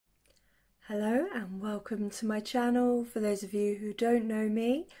Hello and welcome to my channel. For those of you who don't know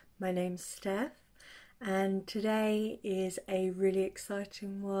me, my name's Steph and today is a really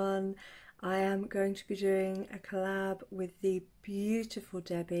exciting one. I am going to be doing a collab with the beautiful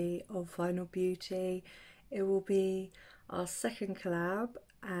Debbie of Final Beauty. It will be our second collab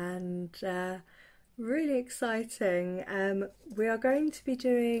and really exciting. We are going to be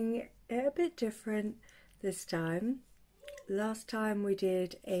doing it a bit different this time. Last time we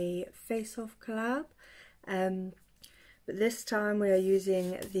did a face-off collab, but this time we are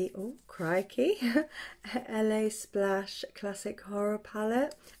using the, oh crikey, LASplash Classic Horror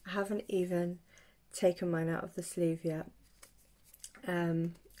palette. I haven't even taken mine out of the sleeve yet.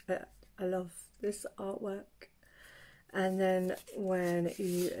 I love this artwork. And then when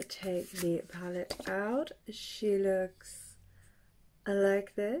you take the palette out, she looks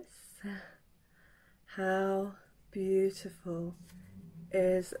like this. How beautiful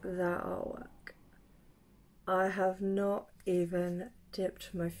is that artwork? I have not even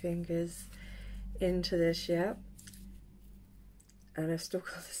dipped my fingers into this yet, and I've still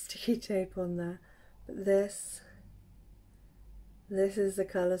got the sticky tape on there, but this is the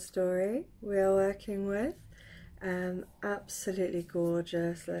colour story we are working with. Absolutely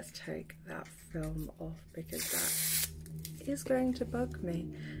gorgeous. Let's take that film off because that is going to bug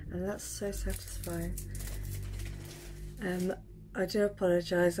me, and that's so satisfying. I do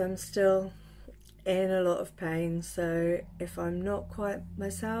apologise, I'm still in a lot of pain, so if I'm not quite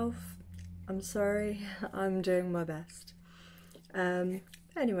myself, I'm sorry, I'm doing my best.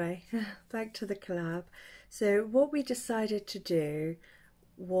 Anyway, back to the collab. So what we decided to do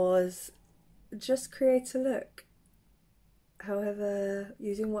was just create a look, however,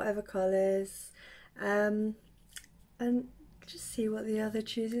 using whatever colours, and just see what the other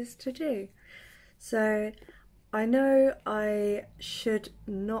chooses to do. So I know I should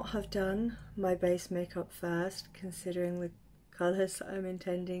not have done my base makeup first, considering the colours that I'm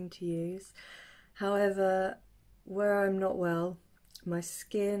intending to use. However, where I'm not well, my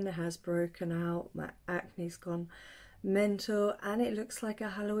skin has broken out, my acne's gone mental, and it looks like a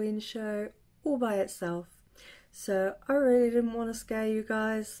Halloween show all by itself. So I really didn't want to scare you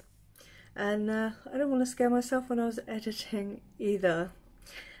guys, and I didn't want to scare myself when I was editing either.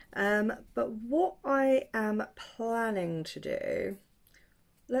 But what I am planning to do,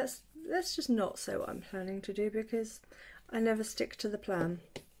 let's just not say what I'm planning to do because I never stick to the plan.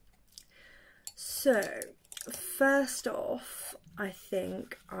 So first off, I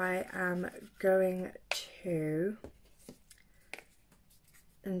think I am going to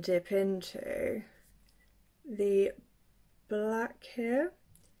dip into the black here,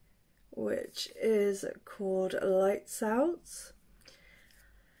 which is called Lights Out.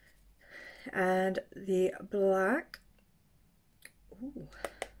 And the black, ooh,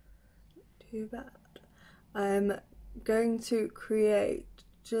 too bad. I'm going to create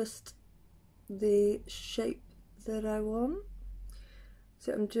just the shape that I want.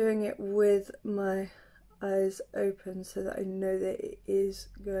 So I'm doing it with my eyes open so that I know that it is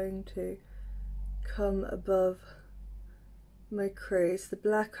going to come above my crease. The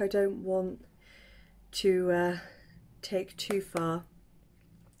black I don't want to take too far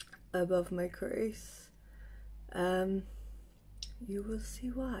above my crease. You will see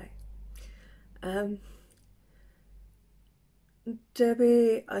why.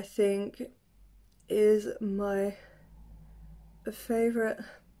 Debbie, I think, is my favourite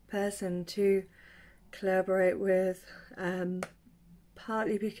person to collaborate with,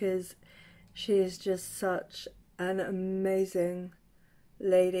 partly because she is just such an amazing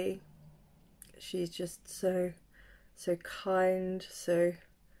lady. She's just so kind,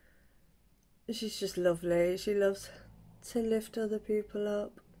 she's just lovely. She loves to lift other people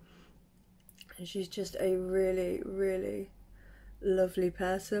up, and she's just a really lovely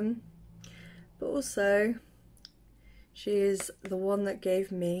person. But also, she is the one that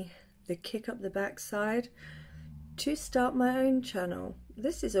gave me the kick up the backside to start my own channel.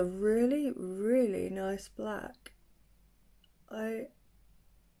 This is a really nice black. I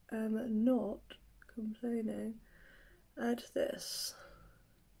am not complaining at this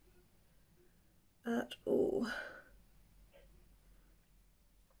at all.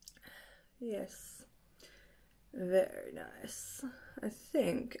 Yes, very nice. I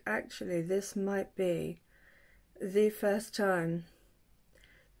think actually this might be the first time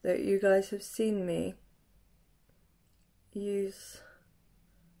that you guys have seen me use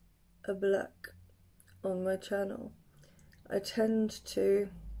a black on my channel. I tend to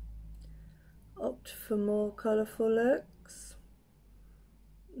opt for more colourful looks,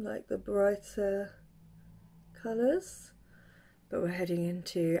 like the brighter colours, but we're heading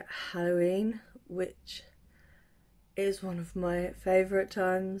into Halloween, which is one of my favourite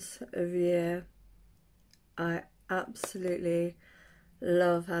times of year. I absolutely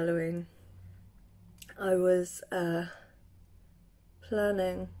love Halloween. I was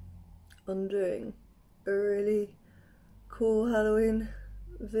planning on doing a really cool Halloween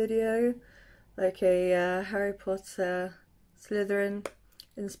video, like a Harry Potter Slytherin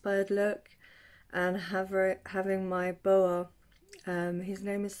inspired look, and having my boa, his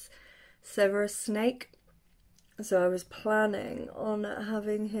name is Severus Snake, so I was planning on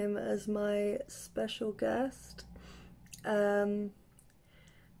having him as my special guest.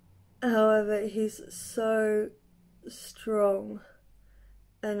 However, he's so strong,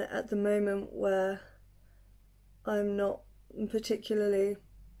 and at the moment where I'm not particularly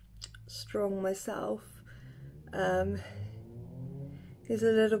strong myself, he's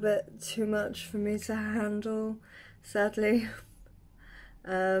a little bit too much for me to handle, sadly.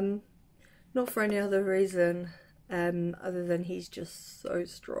 Not for any other reason other than he's just so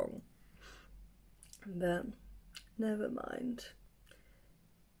strong, but never mind.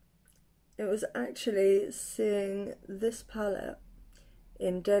 It was actually seeing this palette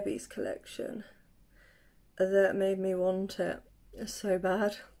in Debbie's collection that made me want it so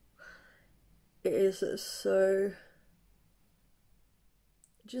bad. It is so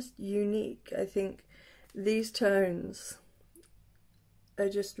just unique. I think these tones are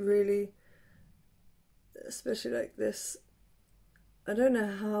just really, especially like this, I don't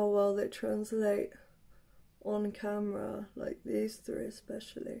know how well they translate on camera, like these three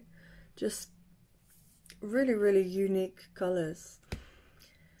especially, just really, really unique colours.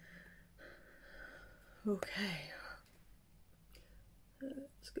 Okay,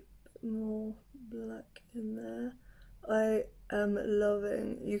 let's get a bit more black in there. I am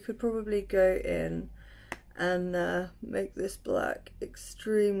loving, you could probably go in and make this black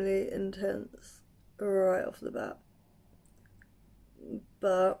extremely intense right off the bat,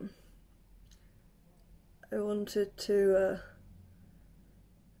 but I wanted to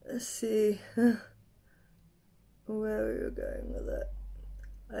see where we were going with it.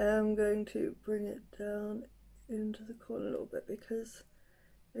 I am going to bring it down into the corner a little bit because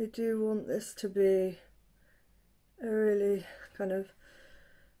I do want this to be a really kind of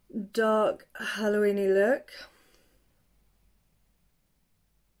dark Halloweeny look.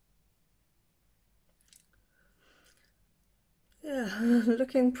 Yeah,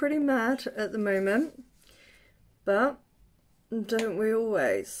 looking pretty mad at the moment, but don't we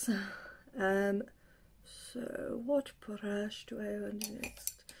always? So what brush do I have on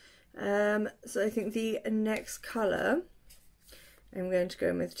next? So I think the next colour I'm going to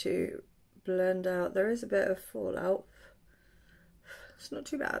go with to blend out. There is a bit of fallout. It's not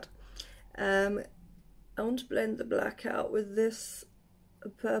too bad. I want to blend the black out with this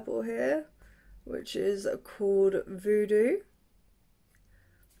purple here, which is called Voodoo.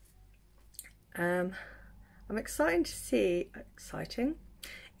 I'm excited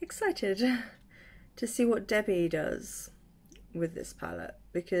to see what Debbie does with this palette,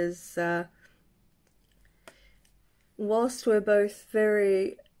 because whilst we're both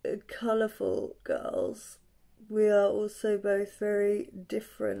very colourful girls, we are also both very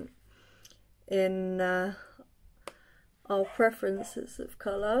different in our preferences of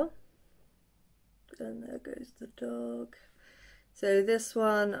colour. And there goes the dog. So this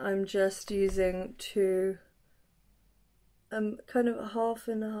one I'm just using to kind of half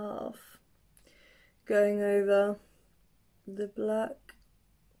and half, going over the black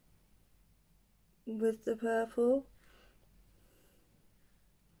with the purple.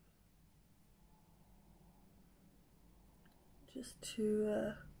 Just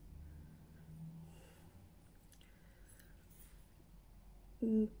to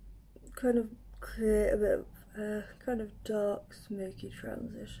kind of create a bit of kind of dark, smoky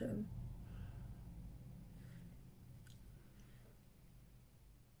transition.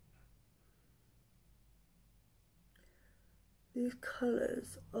 These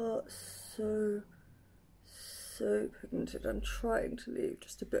colours are so pigmented. I'm trying to leave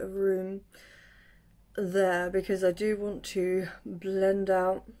just a bit of room there because I do want to blend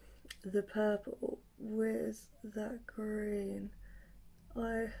out the purple with that green.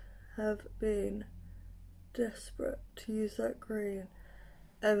 I have been desperate to use that green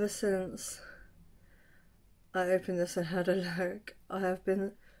ever since I opened this and had a look. I have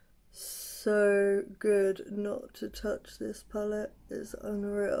been so good not to touch this palette. It's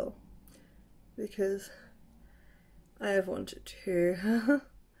unreal because I have wanted to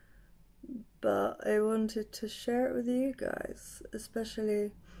but I wanted to share it with you guys,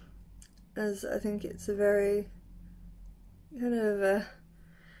 especially as I think it's a very kind of a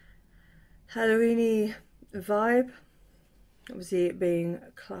Halloweeny vibe. Obviously it being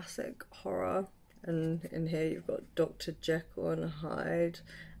a classic horror, and in here you've got Dr. Jekyll and Hyde,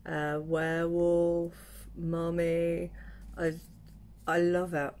 werewolf, mummy. I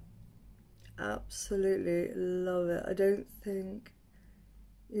love it. Absolutely love it. I don't think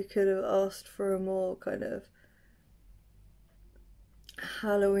you could have asked for a more kind of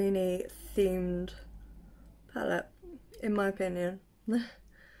Halloweeny themed palette, in my opinion.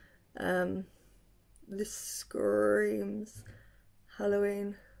 This screams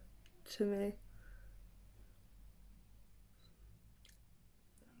Halloween to me.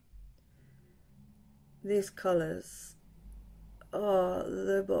 These colours are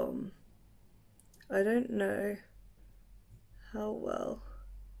the bomb. I don't know how well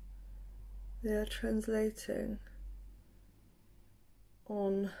they are translating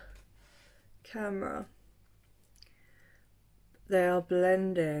on camera. They are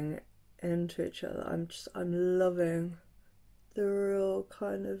blending into each other. I'm loving the real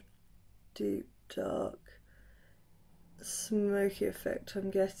kind of deep, dark, smoky effect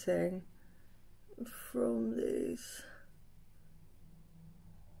I'm getting from these.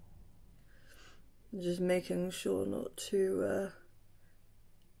 Just making sure not to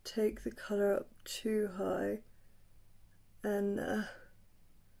take the colour up too high and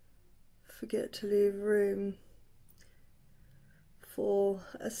forget to leave room for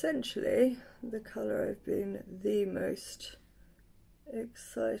essentially the colour I've been the most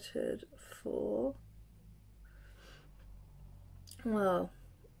excited for. Well,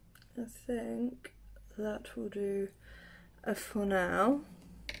 I think that will do for now.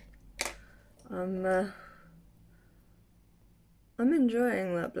 I'm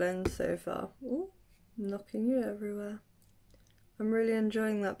enjoying that blend so far. Ooh, knocking you everywhere. I'm really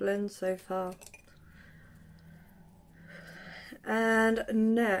enjoying that blend so far. And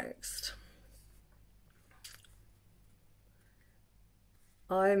next,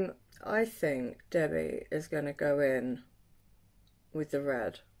 I think Debbie is going to go in with the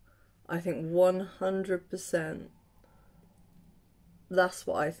red. I think 100%. That's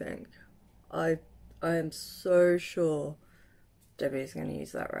what I think. I am so sure Debbie's going to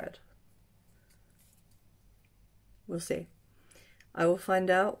use that red. We'll see. I will find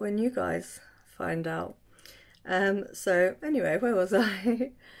out when you guys find out. So anyway, where was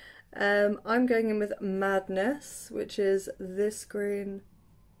I? I'm going in with Madness, which is this green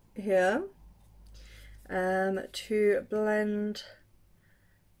here, to blend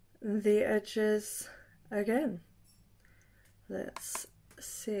the edges again. Let's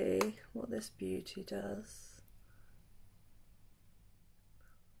see what this beauty does.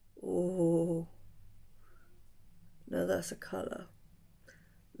 Oh, no, that's a colour.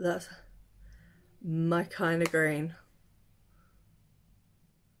 That's my kind of green.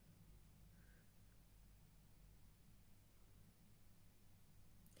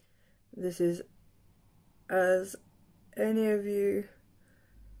 This is, as any of you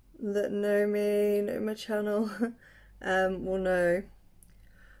that know me, know my channel, will know,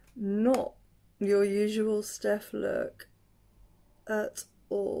 not your usual Steph look at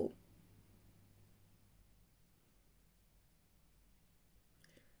all.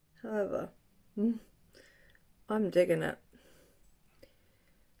 However, I'm digging it.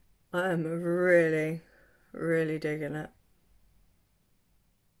 I'm really, really digging it.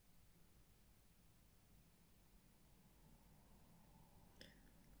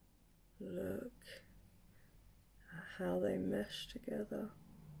 Look at how they mesh together.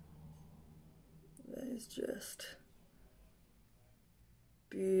 That is just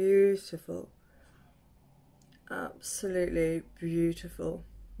beautiful. Absolutely beautiful.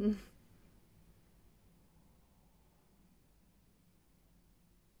 I'm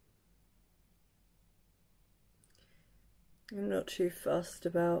not too fussed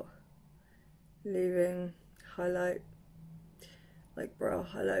about leaving highlight, like brow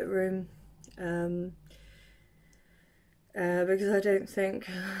highlight room, because I don't think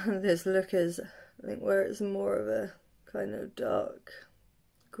this look is, I think where it's more of a kind of dark,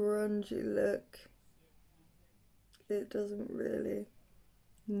 grungy look, it doesn't really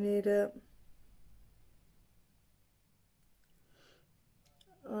need it.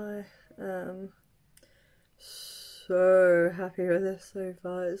 I am so happy with this so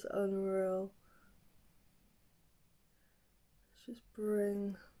far, it's unreal. Let's just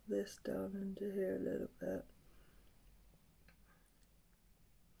bring this down into here a little bit.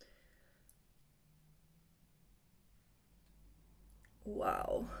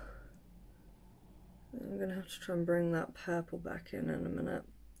 Wow. I'm gonna have to try and bring that purple back in a minute.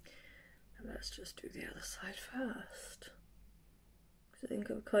 And let's just do the other side first. I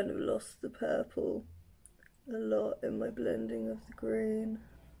think I've kind of lost the purple a lot in my blending of the green.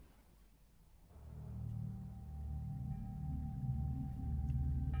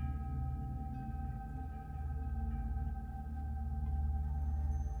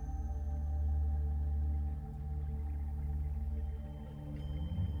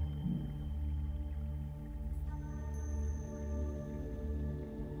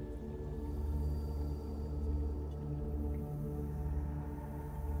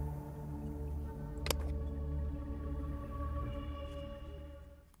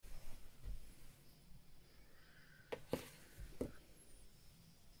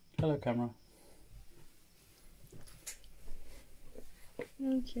 Hello, camera.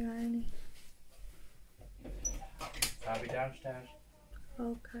 Thank you, Annie. I'll be downstairs.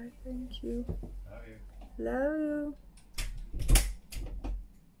 Okay, thank you. Love you. Love you.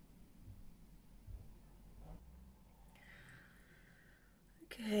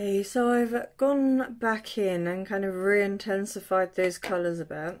 Okay, so I've gone back in and kind of re-intensified those colours a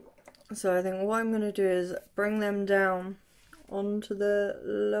bit. So I think what I'm going to do is bring them down onto the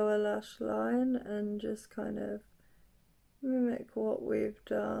lower lash line and just kind of mimic what we've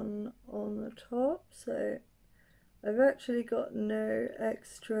done on the top. So I've actually got no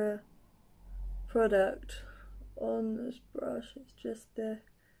extra product on this brush, it's just the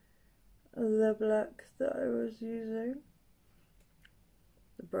black that I was using,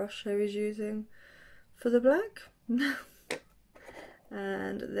 the brush I was using for the black.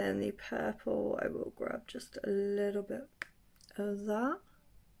 And then the purple, I will grab just a little bit of that,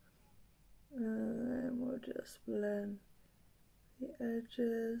 and then we'll just blend the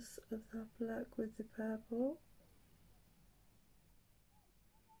edges of that black with the purple.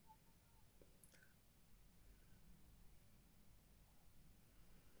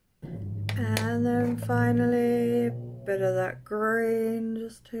 And then finally a bit of that green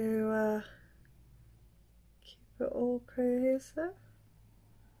just to keep it all cohesive.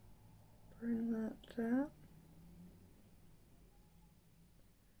 Bring that down.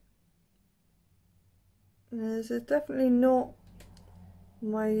 This is definitely not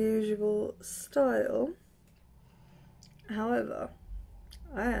my usual style. However,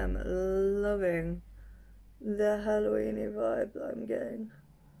 I am loving the Halloweeny vibe that I'm getting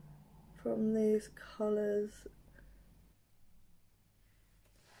from these colours.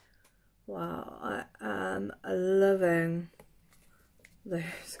 Wow, I am loving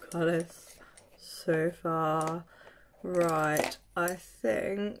those colours so far. Right, I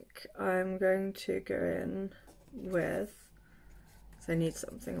think I'm going to go in with, because I need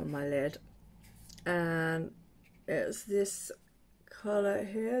something on my lid, and it's this colour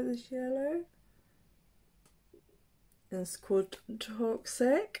here, this yellow. It's called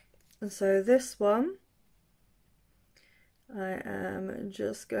Toxic. And so this one I am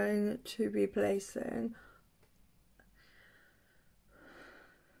just going to be placing,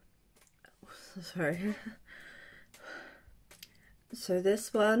 sorry. So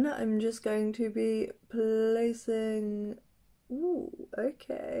this one I'm just going to be placing, ooh,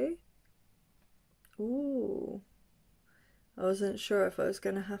 okay. Ooh. I wasn't sure if I was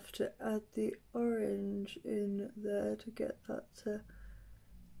going to have to add the orange in there to get that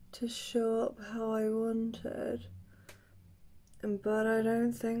to show up how I wanted, but I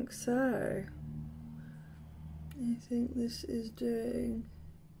don't think so. I think this is doing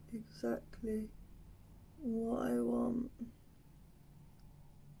exactly what I want.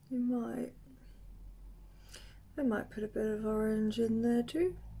 I might put a bit of orange in there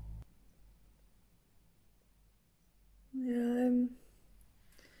too. Yeah,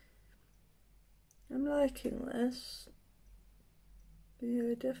 I'm liking this, but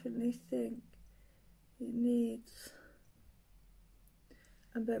yeah, I definitely think it needs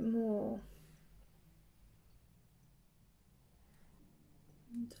a bit more.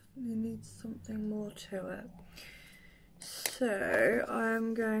 It definitely needs something more to it. So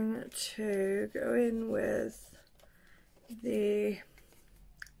I'm going to go in with the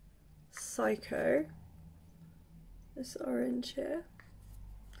Psycho, this orange here,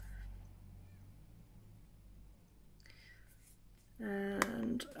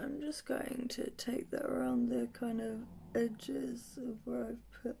 and I'm just going to take that around the kind of edges of where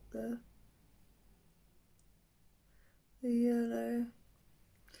I've put the yellow.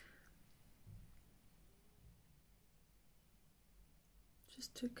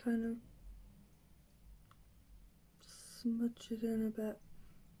 Just to kind of smudge it in a bit.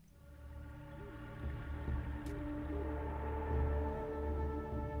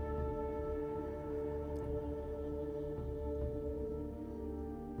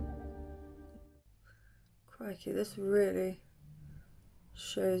 Crikey, this really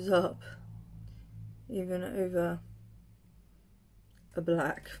shows up even over a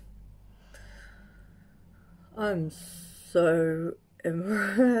black. I'm so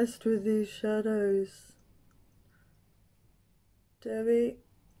impressed with these shadows. Debbie,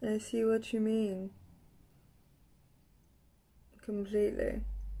 I see what you mean. Completely.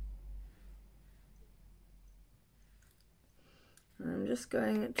 I'm just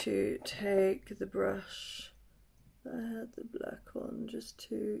going to take the brush that I had the black on just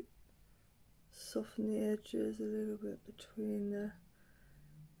to soften the edges a little bit between the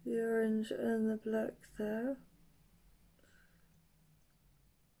orange and the black there.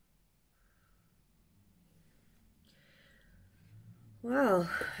 Well,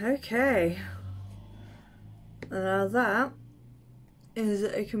 okay. Now that is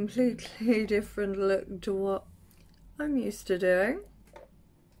a completely different look to what I'm used to doing.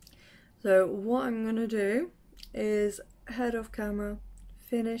 So what I'm gonna do is head off camera,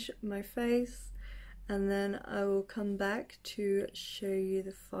 finish my face, and then I will come back to show you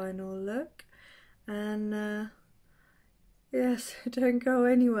the final look. And yes, don't go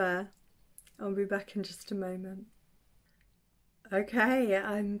anywhere. I'll be back in just a moment. Okay,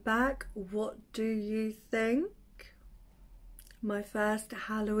 I'm back. What do you think? My first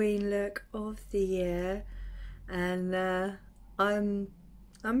Halloween look of the year, and I'm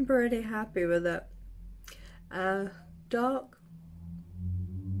pretty happy with it. Dark,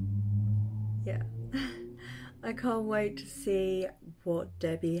 yeah. I can't wait to see what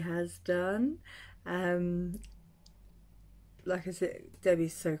Debbie has done. Like I said,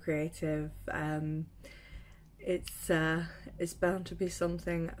 Debbie's so creative. It's bound to be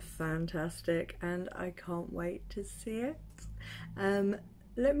something fantastic, and I can't wait to see it.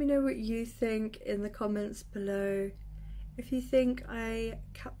 Let me know what you think in the comments below. If you think I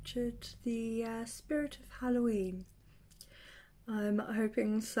captured the spirit of Halloween. I'm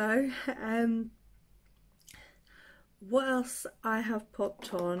hoping so. What else I have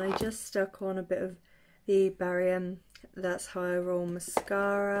popped on? I just stuck on a bit of the Barry That's How I Roll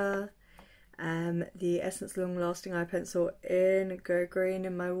mascara, the Essence Long Lasting Eye Pencil in Go Green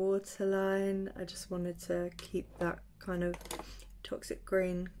in my waterline. I just wanted to keep that kind of toxic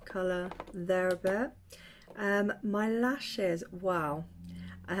green colour there a bit. My lashes, wow,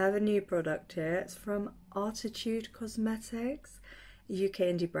 I have a new product here. It's from Artitude Cosmetics, UK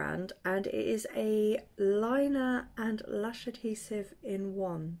indie brand, and it is a liner and lash adhesive in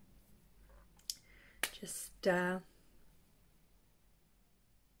one. Just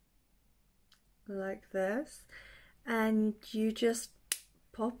like this, and you just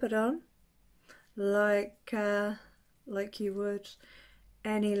pop it on like you would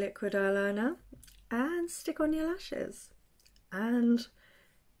any liquid eyeliner, and stick on your lashes, and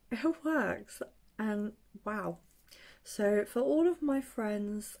it works. And wow. So for all of my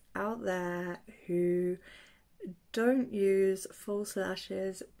friends out there who don't use false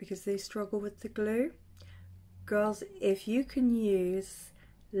lashes because they struggle with the glue, girls, if you can use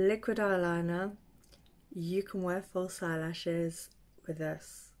liquid eyeliner, you can wear false eyelashes with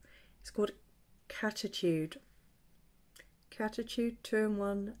this. It's called Catitude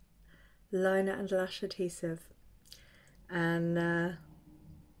 2-in-1 liner and lash adhesive, and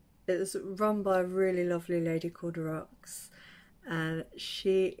it's run by a really lovely lady called Rox, and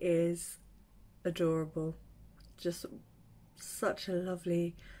she is adorable, just such a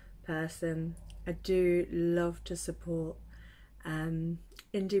lovely person. I do love to support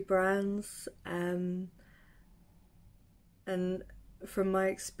indie brands, and from my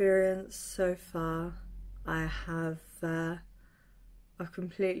experience so far, I've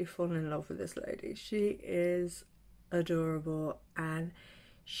completely fallen in love with this lady. She is adorable, and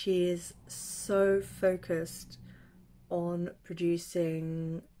she is so focused on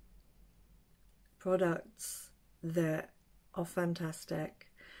producing products that are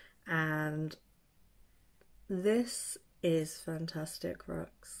fantastic, and this is fantastic,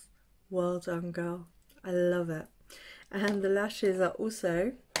 Rox. Well done, girl. I love it. And the lashes are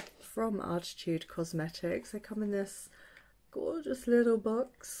also from Artitude Cosmetics. They come in this gorgeous little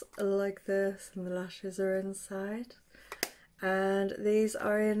box like this, and the lashes are inside. And these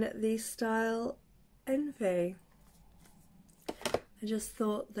are in the style Envy. I just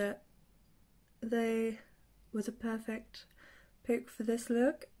thought that they were the perfect pick for this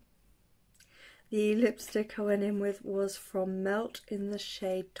look. The lipstick I went in with was from Melt in the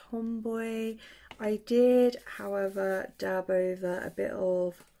shade Tomboy. I did, however, dab over a bit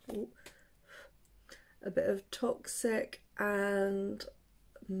of Toxic and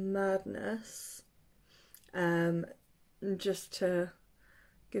Madness, just to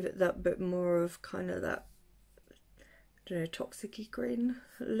give it that bit more of kind of that don't know, toxic-y green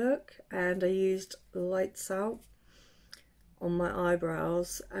look, and I used Lights Out on my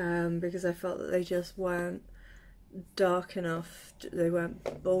eyebrows because I felt that they just weren't dark enough, they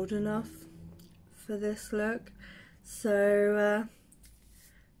weren't bold enough for this look. So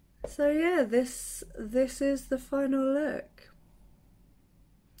yeah, this is the final look,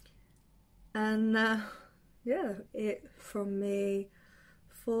 and yeah, it from me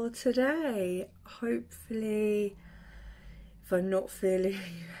for today. Hopefully, if I'm not feeling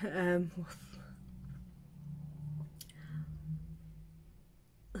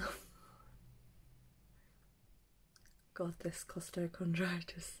God, this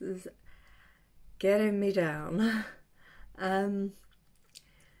costochondritis is getting me down.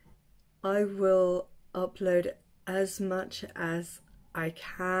 I will upload as much as I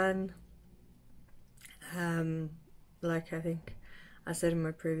can. Like I think I said in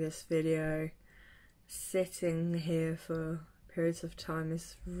my previous video, sitting here for periods of time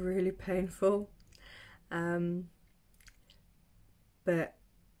is really painful. But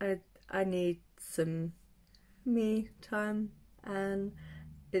I need some me time, and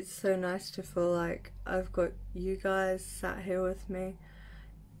it's so nice to feel like I've got you guys sat here with me.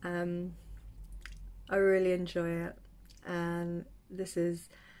 I really enjoy it, and this is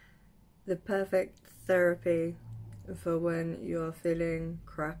the perfect therapy for when you're feeling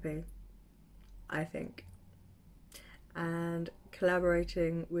crappy, I think. And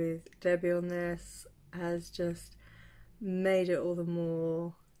collaborating with Debbie on this has just made it all the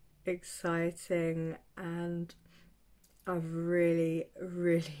more exciting, and I've really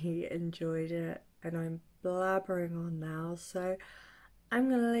enjoyed it, and I'm blabbering on now, so I'm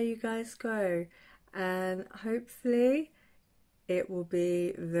gonna let you guys go, and hopefully it will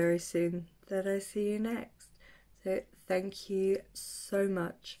be very soon that I see you next. So thank you so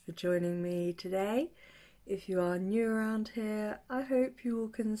much for joining me today. If you are new around here, I hope you will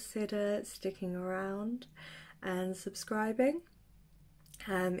consider sticking around and subscribing.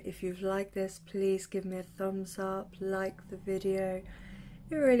 If you've liked this, please give me a thumbs up, like the video.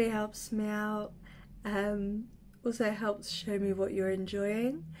 It really helps me out. Also helps show me what you're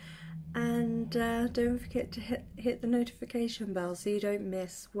enjoying. And don't forget to hit the notification bell so you don't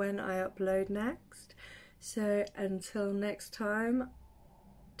miss when I upload next. So until next time,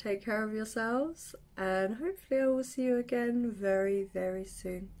 take care of yourselves, and hopefully I will see you again very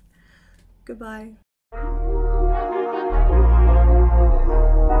soon. Goodbye.